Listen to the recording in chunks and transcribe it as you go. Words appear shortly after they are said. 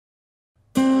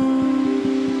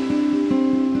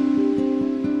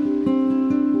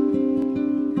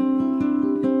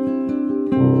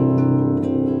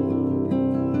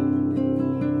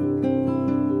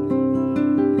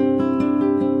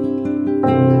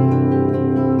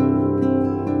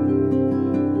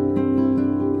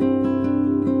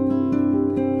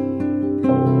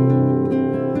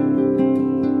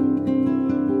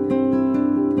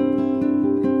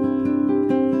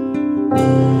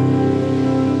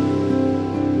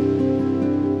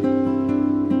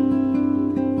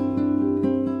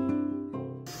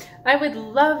I would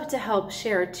love to help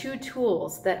share 2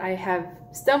 tools that I have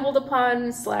stumbled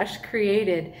upon /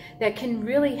 created that can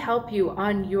really help you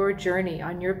on your journey,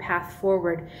 on your path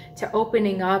forward to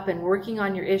opening up and working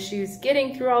on your issues,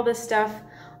 getting through all this stuff,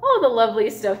 all the lovely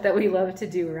stuff that we love to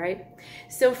do, right?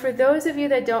 So for those of you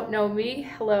that don't know me,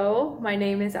 hello, my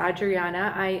name is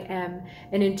Adriana. I am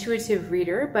an intuitive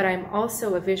reader, but I'm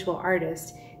also a visual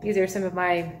artist. These are some of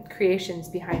my creations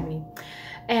behind me.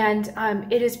 And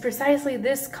it is precisely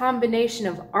this combination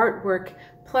of artwork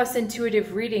plus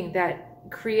intuitive reading that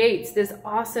creates this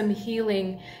awesome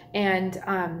healing and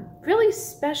really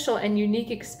special and unique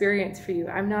experience for you.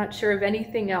 I'm not sure of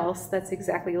anything else that's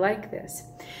exactly like this.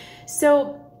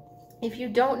 So if you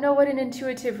don't know what an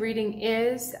intuitive reading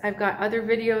is, I've got other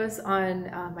videos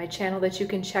on my channel that you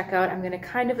can check out. I'm going to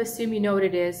kind of assume you know what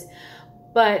it is,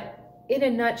 but in a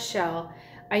nutshell,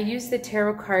 I use the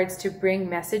tarot cards to bring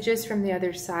messages from the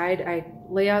other side. I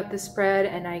lay out the spread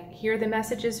and I hear the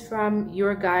messages from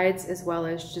your guides as well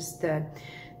as just the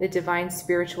divine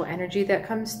spiritual energy that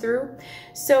comes through.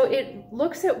 So it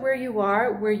looks at where you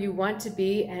are, where you want to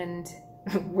be, and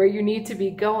where you need to be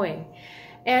going.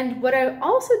 And what I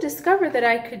also discovered that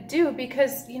I could do,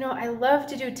 because, you know, I love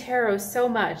to do tarot so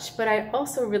much, but I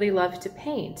also really love to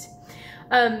paint.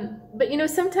 But you know,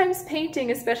 sometimes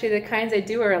painting, especially the kinds I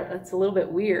do, it's a little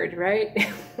bit weird, right?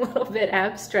 A little bit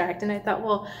abstract. And I thought,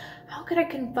 well, how could I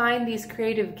combine these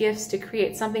creative gifts to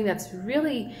create something that's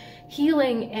really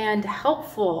healing and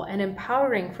helpful and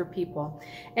empowering for people?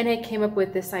 And I came up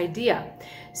with this idea.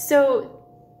 So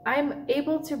I'm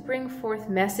able to bring forth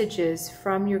messages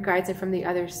from your guides and from the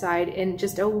other side in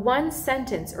just a 1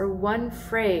 sentence or 1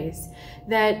 phrase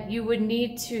that you would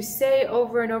need to say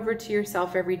over and over to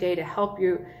yourself every day to help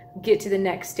you get to the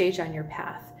next stage on your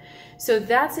path. So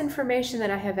that's information that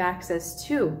I have access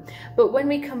to. But when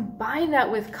we combine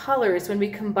that with colors, when we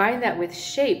combine that with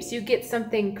shapes, you get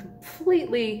something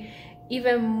completely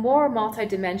even more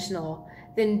multidimensional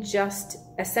than just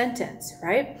a sentence,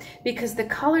 right? Because the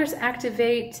colors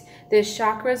activate the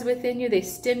chakras within you. They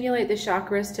stimulate the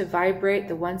chakras to vibrate,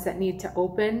 the ones that need to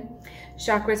open.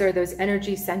 Chakras are those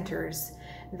energy centers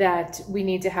that we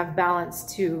need to have balance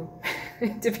to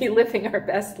be living our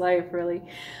best life, really.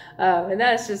 And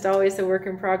that's just always a work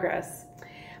in progress.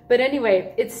 But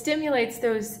anyway, it stimulates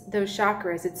those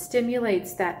chakras. It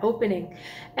stimulates that opening.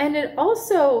 And it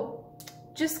also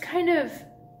just kind of,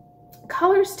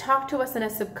 colors talk to us on a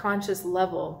subconscious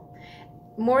level,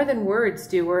 more than words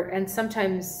do, and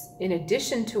sometimes in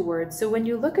addition to words. So when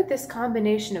you look at this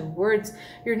combination of words,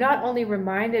 you're not only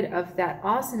reminded of that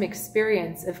awesome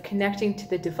experience of connecting to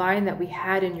the divine that we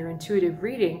had in your intuitive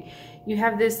reading, you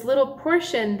have this little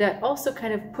portion that also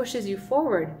kind of pushes you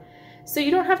forward. So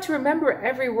you don't have to remember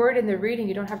every word in the reading.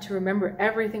 You don't have to remember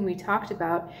everything we talked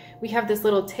about. We have this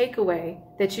little takeaway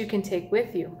that you can take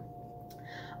with you.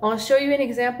 I'll show you an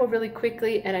example really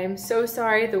quickly, and I'm so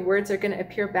sorry the words are going to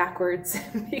appear backwards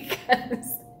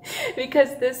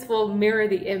because this will mirror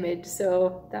the image,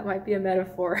 so that might be a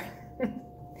metaphor.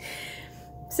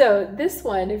 So this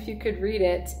one, if you could read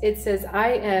it, it says, I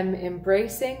am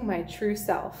embracing my true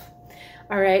self.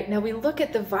 All right, now we look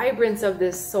at the vibrance of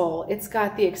this soul. It's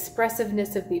got the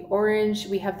expressiveness of the orange.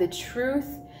 We have the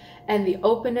truth and the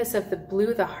openness of the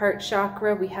blue, the heart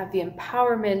chakra. We have the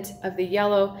empowerment of the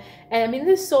yellow. And I mean,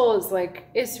 this soul is like,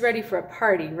 it's ready for a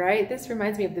party, right? This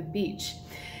reminds me of the beach.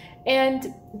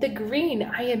 And the green,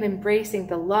 I am embracing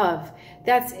the love.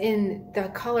 That's in the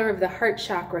color of the heart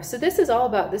chakra. So this is all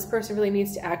about, this person really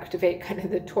needs to activate kind of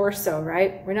the torso,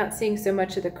 right? We're not seeing so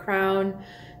much of the crown,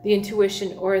 the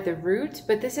intuition, or the root,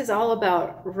 but this is all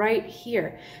about right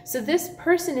here. So this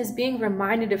person is being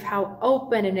reminded of how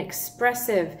open and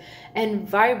expressive and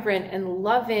vibrant and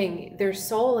loving their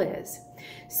soul is.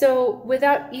 So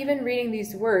without even reading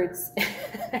these words,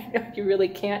 I know you really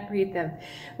can't read them,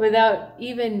 without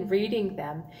even reading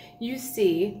them, you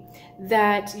see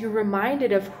that you're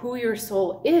reminded of who your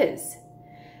soul is.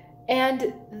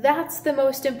 And that's the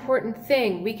most important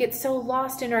thing. We get so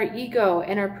lost in our ego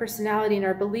and our personality and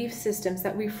our belief systems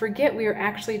that we forget we are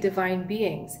actually divine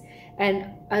beings. And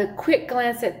a quick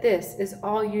glance at this is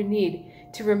all you need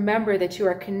to remember that you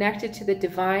are connected to the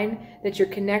divine, that you're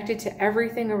connected to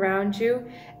everything around you,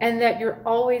 and that you're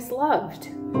always loved.